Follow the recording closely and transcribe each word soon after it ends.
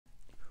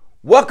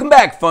Welcome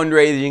back,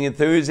 fundraising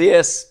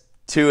enthusiasts,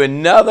 to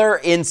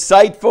another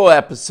insightful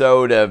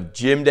episode of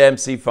Jim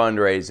Dempsey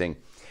Fundraising.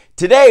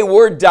 Today,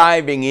 we're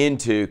diving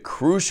into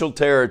crucial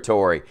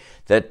territory,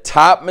 the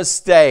top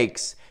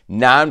mistakes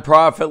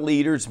nonprofit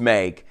leaders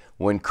make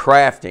when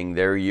crafting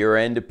their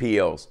year-end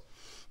appeals.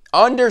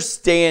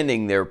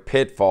 Understanding their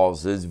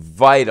pitfalls is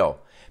vital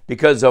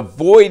because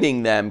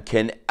avoiding them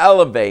can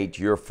elevate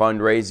your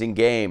fundraising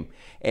game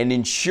and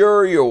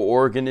ensure your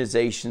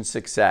organization's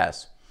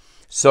success.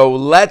 So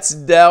let's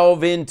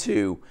delve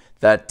into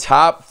the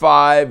top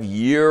 5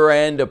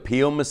 year-end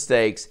appeal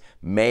mistakes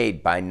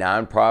made by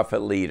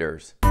nonprofit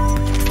leaders.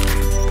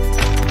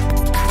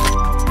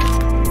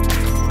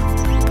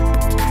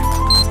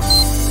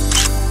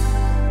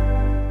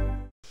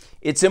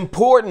 It's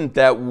important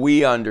that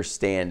we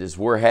understand as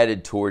we're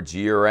headed towards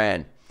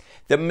year-end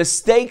that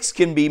mistakes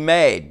can be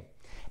made,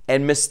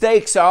 and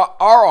mistakes are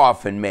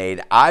often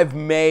made. I've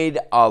made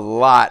a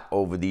lot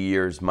over the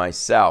years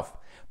myself.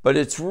 But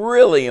it's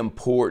really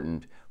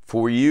important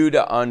for you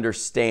to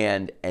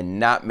understand and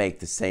not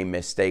make the same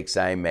mistakes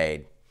I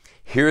made.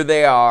 Here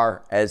they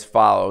are as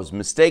follows.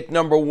 Mistake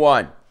number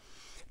 1,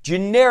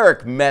 generic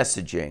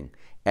messaging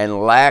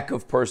and lack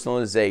of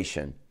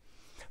personalization.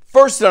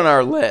 First on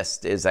our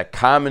list is a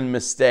common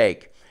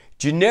mistake,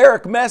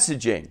 generic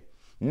messaging.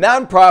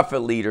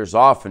 Nonprofit leaders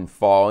often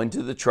fall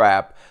into the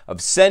trap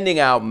of sending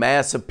out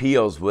mass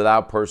appeals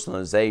without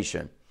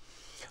personalization.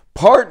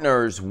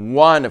 Partners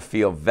want to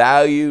feel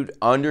valued,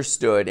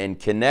 understood, and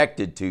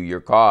connected to your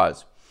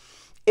cause.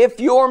 If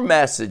your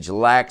message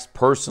lacks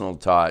personal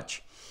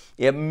touch,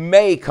 it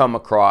may come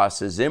across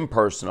as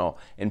impersonal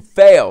and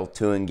fail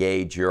to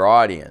engage your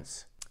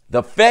audience.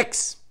 The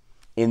fix: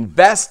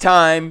 invest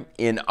time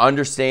in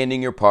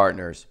understanding your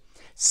partners.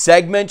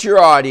 Segment your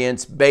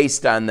audience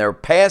based on their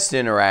past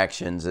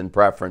interactions and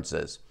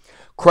preferences.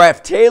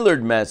 Craft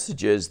tailored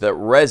messages that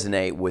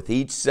resonate with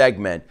each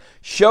segment,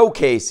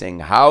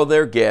 showcasing how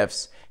their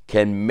gifts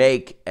can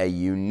make a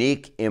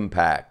unique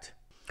impact.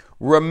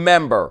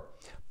 Remember,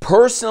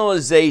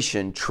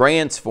 personalization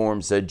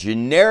transforms a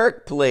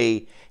generic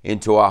plea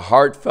into a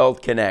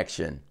heartfelt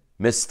connection.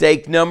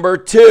 Mistake number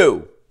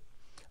 2,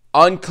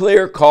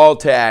 unclear call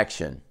to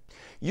action.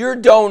 Your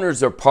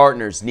donors or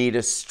partners need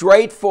a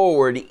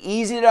straightforward,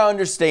 easy to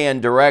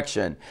understand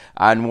direction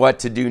on what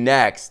to do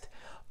next.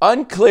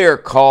 Unclear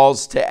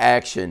calls to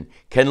action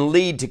can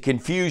lead to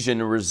confusion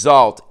and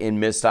result in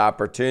missed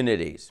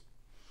opportunities.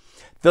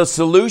 The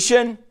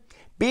solution?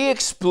 Be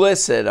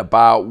explicit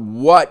about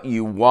what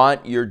you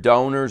want your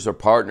donors or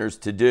partners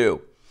to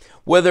do.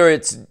 Whether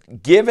it's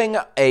giving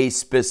a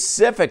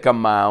specific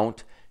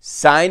amount,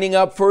 signing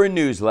up for a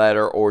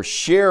newsletter, or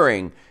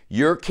sharing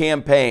your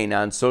campaign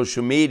on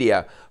social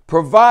media,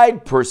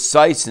 provide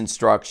precise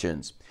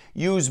instructions.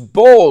 Use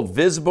bold,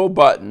 visible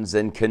buttons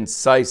and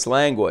concise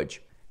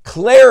language.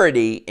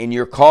 Clarity in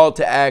your call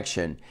to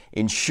action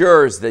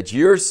ensures that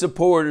your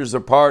supporters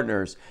or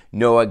partners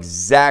know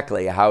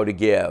exactly how to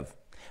give.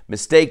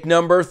 Mistake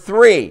number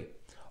 3,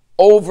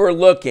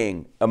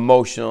 overlooking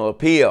emotional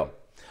appeal.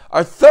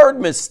 Our third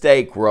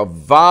mistake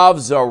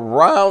revolves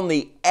around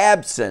the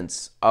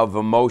absence of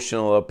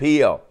emotional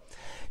appeal.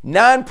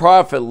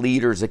 Nonprofit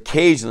leaders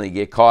occasionally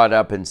get caught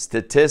up in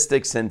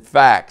statistics and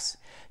facts,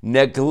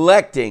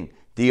 neglecting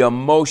the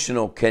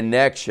emotional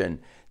connection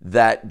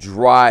that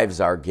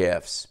drives our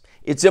gifts.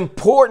 It's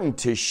important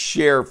to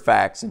share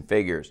facts and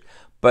figures,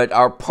 but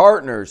our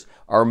partners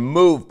are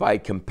moved by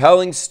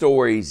compelling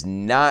stories,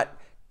 not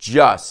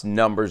just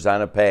numbers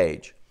on a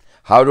page.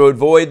 How to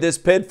avoid this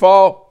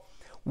pitfall?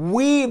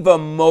 Weave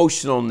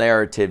emotional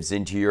narratives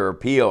into your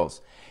appeals.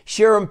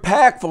 Share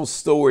impactful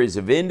stories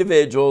of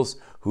individuals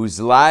whose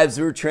lives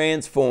were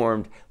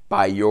transformed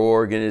by your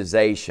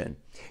organization.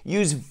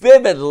 Use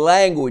vivid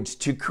language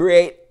to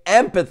create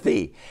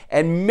empathy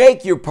and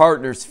make your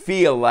partners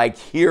feel like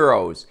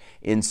heroes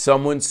in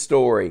someone's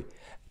story.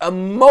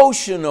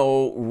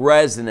 Emotional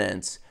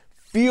resonance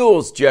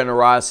fuels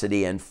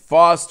generosity and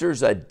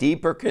fosters a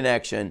deeper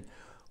connection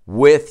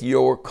with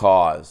your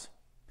cause.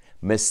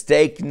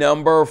 Mistake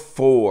number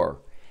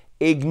 4,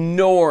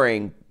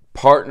 ignoring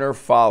partner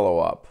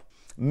follow-up.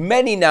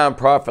 Many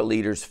nonprofit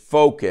leaders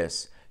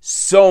focus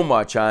so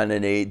much on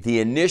the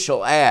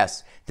initial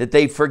ask that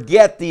they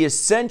forget the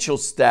essential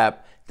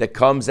step that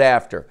comes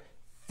after,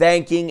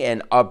 thanking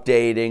and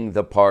updating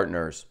the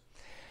partners.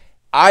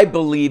 I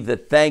believe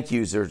that thank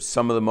yous are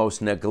some of the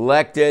most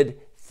neglected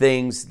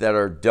things that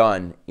are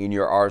done in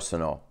your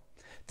arsenal.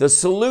 The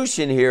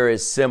solution here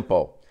is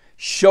simple.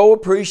 Show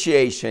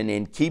appreciation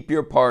and keep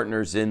your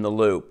partners in the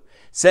loop.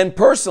 Send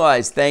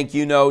personalized thank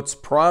you notes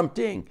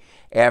prompting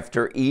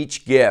after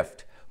each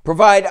gift.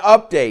 Provide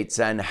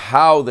updates on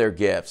how their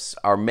gifts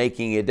are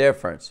making a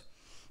difference.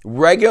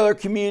 Regular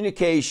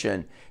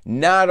communication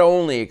not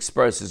only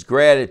expresses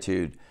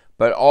gratitude,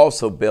 but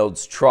also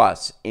builds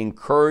trust,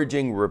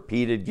 encouraging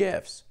repeated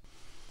gifts.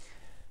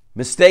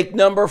 Mistake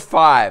number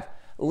 5,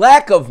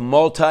 lack of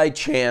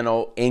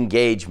multi-channel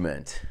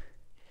engagement.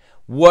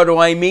 What do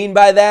I mean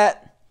by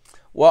that?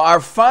 Well, our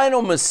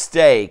final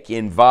mistake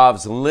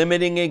involves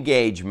limiting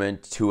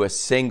engagement to a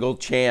single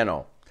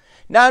channel.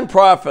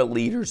 Nonprofit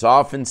leaders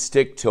often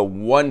stick to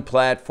one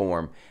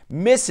platform,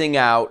 missing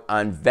out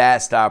on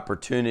vast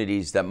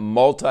opportunities that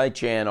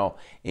multi-channel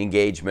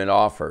engagement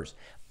offers.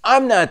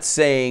 I'm not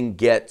saying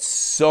get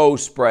so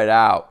spread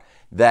out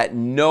that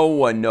no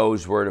one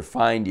knows where to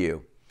find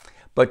you.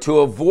 But to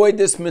avoid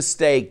this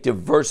mistake,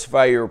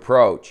 diversify your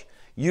approach.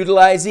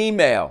 Utilize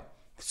email,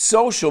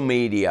 social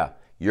media,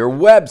 your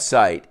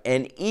website,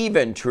 and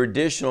even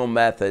traditional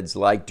methods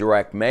like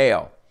direct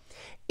mail.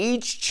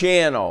 Each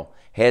channel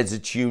has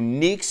its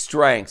unique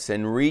strengths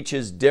and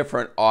reaches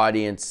different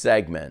audience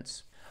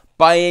segments.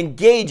 By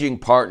engaging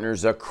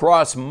partners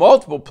across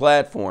multiple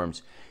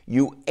platforms,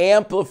 you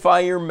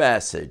amplify your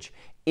message,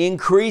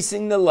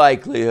 increasing the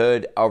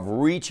likelihood of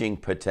reaching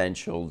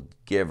potential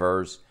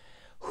givers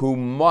who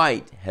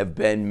might have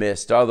been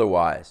missed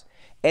otherwise.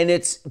 And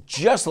it's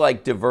just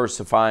like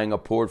diversifying a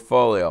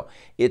portfolio.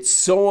 It's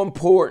so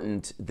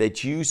important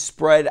that you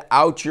spread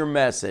out your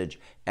message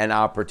and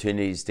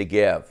opportunities to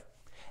give.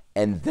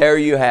 And there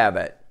you have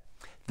it.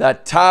 The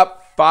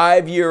top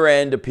 5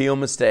 year-end appeal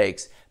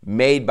mistakes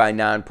made by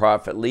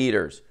nonprofit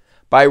leaders.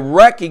 By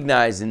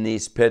recognizing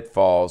these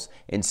pitfalls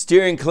and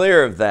steering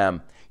clear of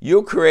them,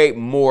 you'll create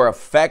more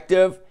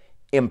effective,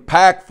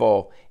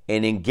 impactful,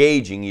 and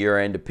engaging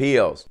year-end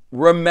appeals.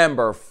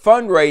 Remember,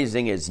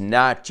 fundraising is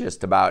not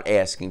just about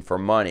asking for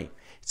money.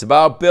 It's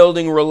about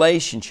building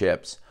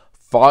relationships,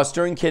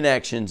 fostering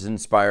connections,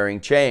 inspiring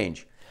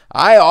change.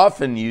 I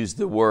often use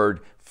the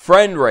word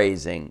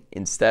friend-raising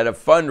instead of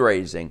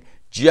fundraising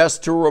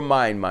just to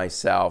remind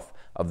myself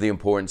of the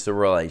importance of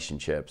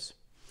relationships.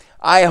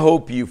 I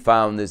hope you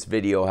found this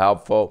video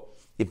helpful.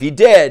 If you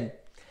did,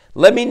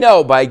 let me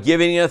know by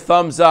giving it a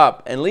thumbs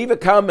up and leave a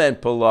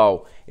comment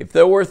below if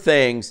there were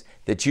things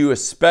that you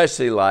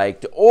especially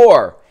liked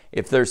or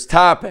if there's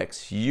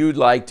topics you'd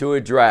like to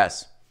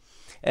address.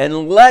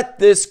 And let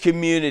this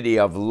community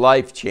of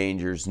life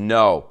changers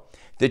know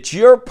that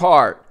you're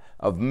part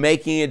of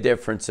making a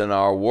difference in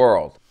our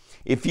world.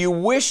 If you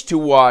wish to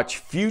watch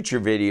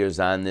future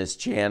videos on this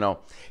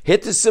channel,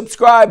 hit the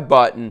subscribe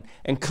button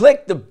and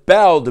click the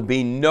bell to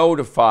be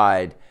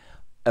notified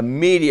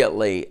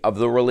immediately of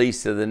the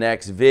release of the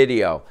next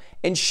video.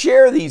 And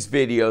share these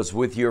videos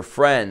with your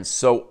friends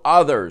so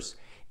others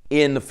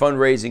in the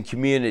fundraising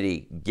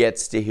community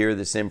gets to hear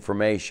this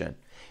information.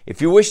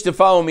 If you wish to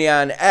follow me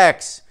on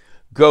X,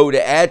 go to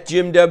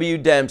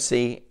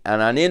 @JimWDempsey,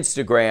 and on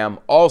Instagram,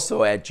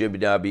 also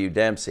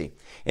 @JimWDempsey.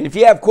 And if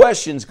you have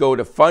questions, go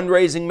to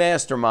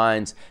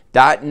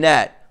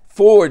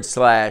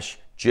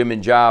fundraisingmasterminds.net/Jim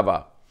and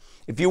Java.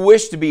 If you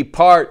wish to be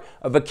part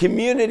of a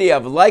community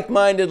of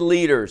like-minded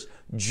leaders,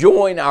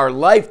 join our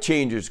Life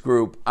Changers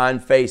group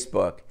on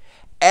Facebook.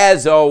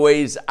 As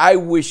always, I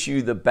wish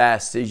you the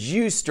best as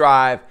you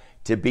strive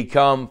to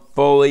become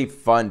fully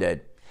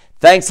funded.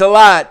 Thanks a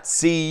lot.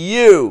 See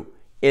you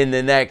in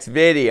the next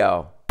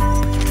video.